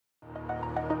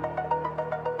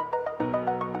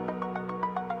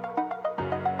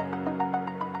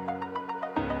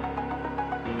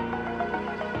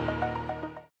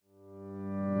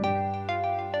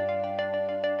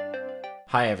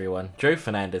Hi everyone, Joe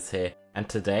Fernandez here, and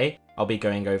today I'll be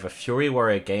going over Fury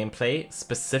Warrior gameplay,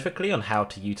 specifically on how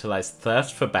to utilize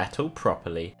Thirst for Battle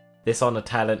properly. This honor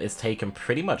talent is taken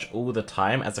pretty much all the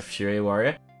time as a Fury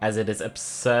Warrior, as it is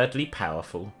absurdly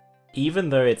powerful. Even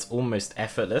though it's almost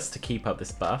effortless to keep up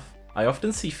this buff, I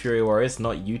often see Fury Warriors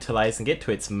not utilizing it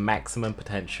to its maximum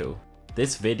potential.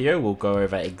 This video will go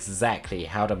over exactly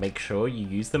how to make sure you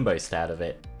use the most out of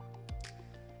it.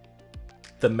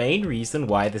 The main reason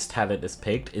why this talent is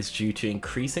picked is due to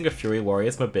increasing a Fury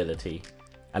Warrior's mobility,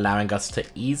 allowing us to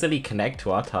easily connect to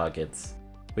our targets.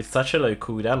 With such a low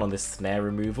cooldown on this snare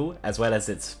removal, as well as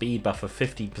its speed buff of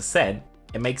 50%,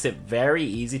 it makes it very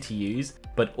easy to use,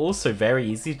 but also very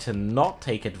easy to not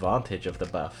take advantage of the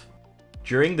buff.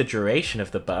 During the duration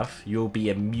of the buff, you will be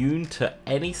immune to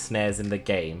any snares in the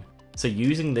game, so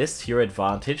using this to your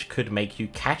advantage could make you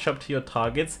catch up to your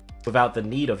targets without the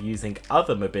need of using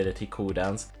other mobility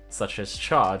cooldowns such as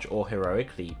Charge or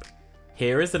Heroic Leap.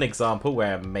 Here is an example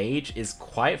where a mage is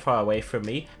quite far away from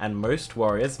me and most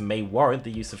warriors may warrant the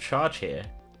use of Charge here.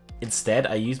 Instead,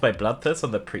 I use my Bloodthirst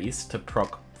on the priest to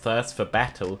proc Thirst for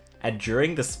Battle, and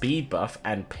during the speed buff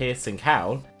and Piercing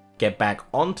Howl, get back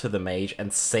onto the mage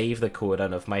and save the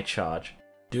cooldown of my charge.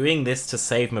 Doing this to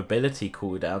save mobility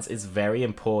cooldowns is very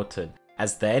important,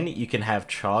 as then you can have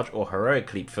Charge or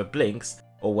Heroic Leap for blinks,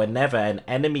 or whenever an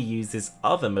enemy uses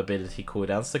other mobility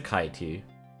cooldowns to kite you.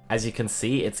 As you can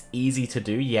see, it's easy to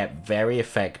do yet very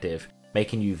effective,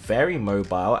 making you very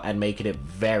mobile and making it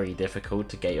very difficult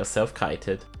to get yourself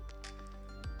kited.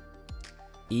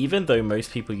 Even though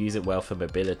most people use it well for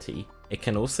mobility, it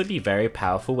can also be very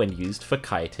powerful when used for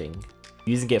kiting.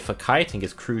 Using it for kiting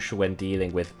is crucial when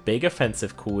dealing with big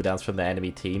offensive cooldowns from the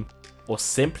enemy team, or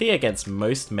simply against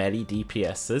most melee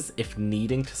DPSs if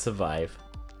needing to survive.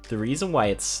 The reason why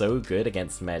it's so good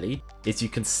against melee is you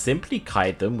can simply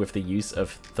kite them with the use of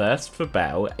Thirst for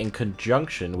Battle in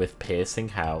conjunction with Piercing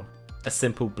Howl. A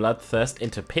simple Bloodthirst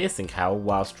into Piercing Howl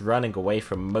whilst running away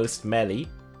from most melee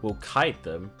will kite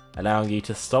them, allowing you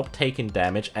to stop taking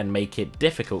damage and make it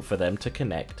difficult for them to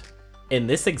connect. In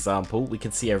this example, we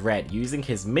can see a ret using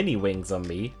his mini wings on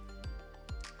me,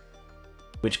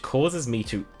 which causes me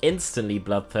to instantly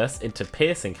Bloodthirst into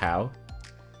Piercing Howl,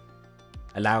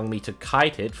 allowing me to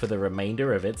kite it for the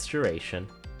remainder of its duration.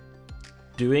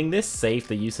 Doing this saves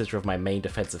the usage of my main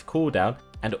defensive cooldown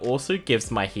and also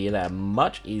gives my healer a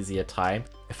much easier time.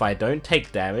 If I don't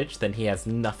take damage, then he has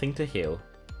nothing to heal.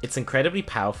 It's incredibly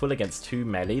powerful against two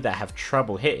melee that have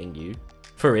trouble hitting you.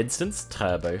 For instance,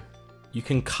 Turbo. You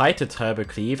can kite a Turbo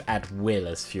Cleave at will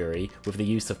as Fury with the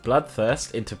use of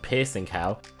Bloodthirst into Piercing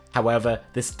Howl. However,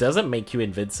 this doesn't make you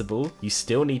invincible. You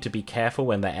still need to be careful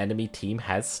when the enemy team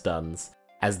has stuns,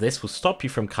 as this will stop you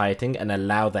from kiting and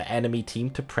allow the enemy team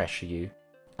to pressure you.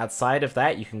 Outside of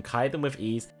that, you can kite them with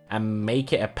ease and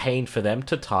make it a pain for them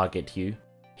to target you.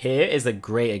 Here is a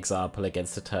great example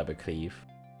against the Turbo Cleave.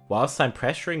 Whilst I'm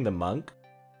pressuring the monk,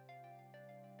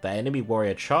 the enemy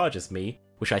warrior charges me,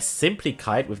 which I simply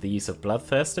kite with the use of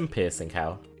Bloodthirst and Piercing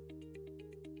Howl.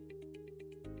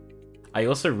 I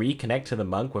also reconnect to the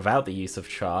monk without the use of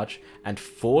charge and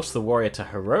force the warrior to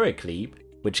Heroic Leap,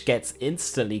 which gets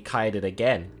instantly kited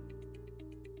again.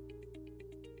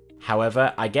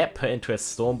 However, I get put into a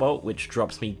Stormbolt which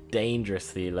drops me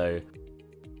dangerously low,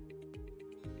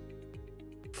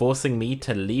 forcing me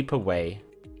to leap away.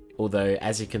 Although,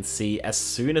 as you can see, as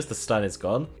soon as the stun is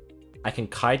gone, I can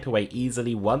kite away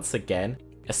easily once again,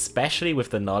 especially with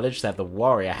the knowledge that the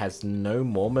warrior has no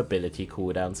more mobility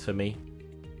cooldowns for me.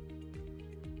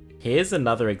 Here's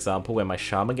another example where my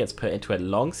shaman gets put into a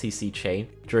long CC chain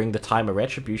during the time a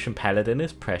Retribution Paladin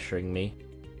is pressuring me.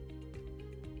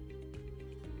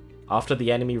 After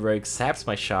the enemy rogue saps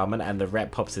my shaman and the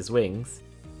ret pops his wings,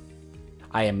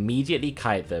 I immediately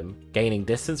kite them, gaining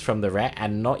distance from the ret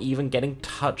and not even getting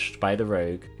touched by the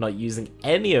rogue, not using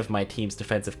any of my team's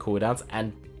defensive cooldowns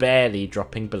and barely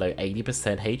dropping below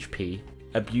 80% HP.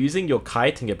 Abusing your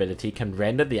kiting ability can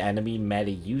render the enemy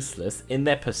melee useless in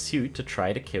their pursuit to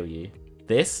try to kill you.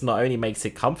 This not only makes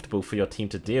it comfortable for your team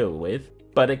to deal with,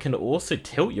 but it can also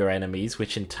tilt your enemies,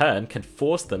 which in turn can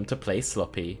force them to play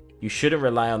sloppy. You shouldn't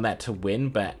rely on that to win,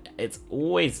 but it's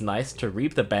always nice to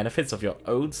reap the benefits of your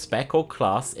own spec or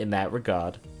class in that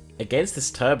regard. Against this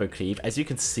Turbo Cleave, as you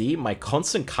can see, my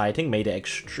constant kiting made it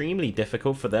extremely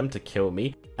difficult for them to kill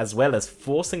me, as well as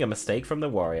forcing a mistake from the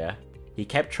warrior. He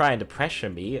kept trying to pressure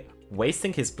me,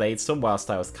 wasting his Bladestorm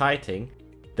whilst I was kiting,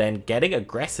 then getting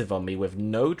aggressive on me with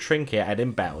no trinket and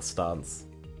in battle stance.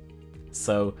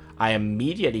 So I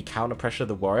immediately counter pressure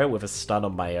the warrior with a stun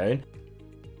on my own,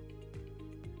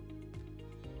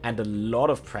 and a lot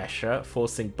of pressure,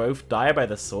 forcing both Die by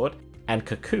the Sword and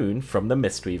Cocoon from the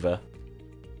Mistweaver.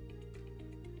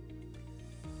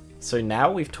 So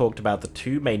now we've talked about the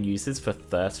two main uses for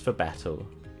Thirst for Battle.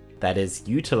 That is,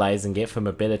 utilizing it for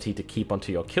mobility to keep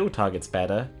onto your kill targets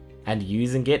better, and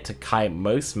using it to kite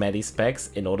most melee specs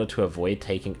in order to avoid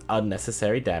taking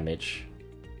unnecessary damage.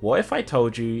 What if I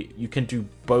told you you can do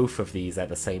both of these at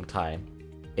the same time?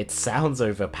 It sounds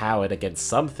overpowered against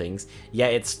some things,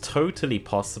 yet it's totally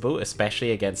possible,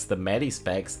 especially against the melee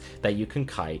specs that you can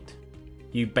kite.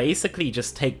 You basically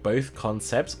just take both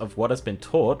concepts of what has been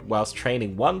taught whilst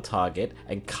training one target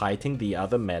and kiting the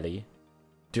other melee.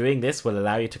 Doing this will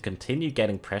allow you to continue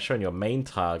getting pressure on your main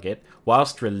target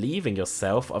whilst relieving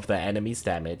yourself of the enemy's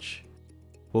damage.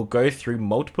 We'll go through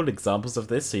multiple examples of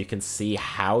this so you can see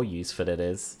how useful it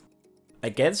is.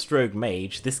 Against Rogue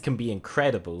Mage, this can be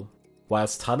incredible.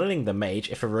 Whilst tunneling the mage,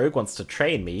 if a rogue wants to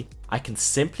train me, I can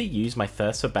simply use my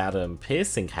Thirst for Battle and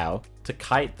Piercing Howl to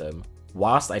kite them,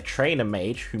 whilst I train a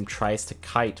mage whom tries to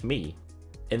kite me.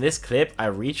 In this clip, I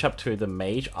reach up to the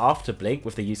mage after Blink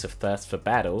with the use of Thirst for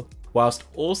Battle, whilst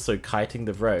also kiting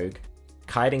the rogue,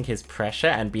 kiting his pressure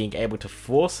and being able to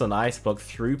force an ice block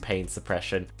through pain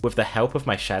suppression with the help of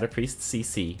my Shadow Priest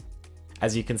CC.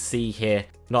 As you can see here,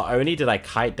 not only did I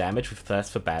kite damage with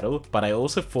Thirst for Battle, but I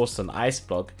also forced an ice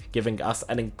block, giving us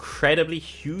an incredibly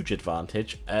huge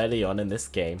advantage early on in this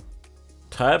game.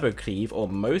 Turbo Cleave or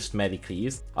most melee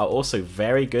cleaves are also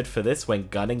very good for this when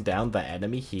gunning down the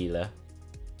enemy healer.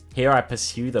 Here I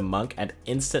pursue the monk and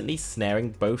instantly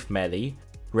snaring both melee,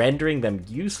 rendering them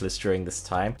useless during this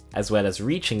time, as well as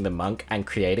reaching the monk and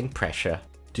creating pressure.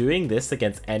 Doing this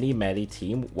against any melee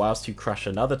team whilst you crush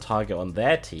another target on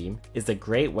their team is a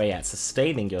great way at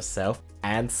sustaining yourself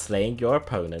and slaying your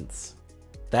opponents.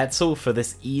 That's all for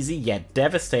this easy yet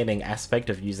devastating aspect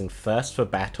of using Thirst for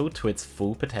Battle to its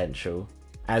full potential.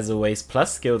 As always,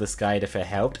 plus skill this guide if it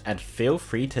helped, and feel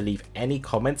free to leave any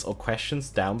comments or questions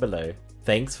down below.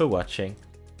 Thanks for watching.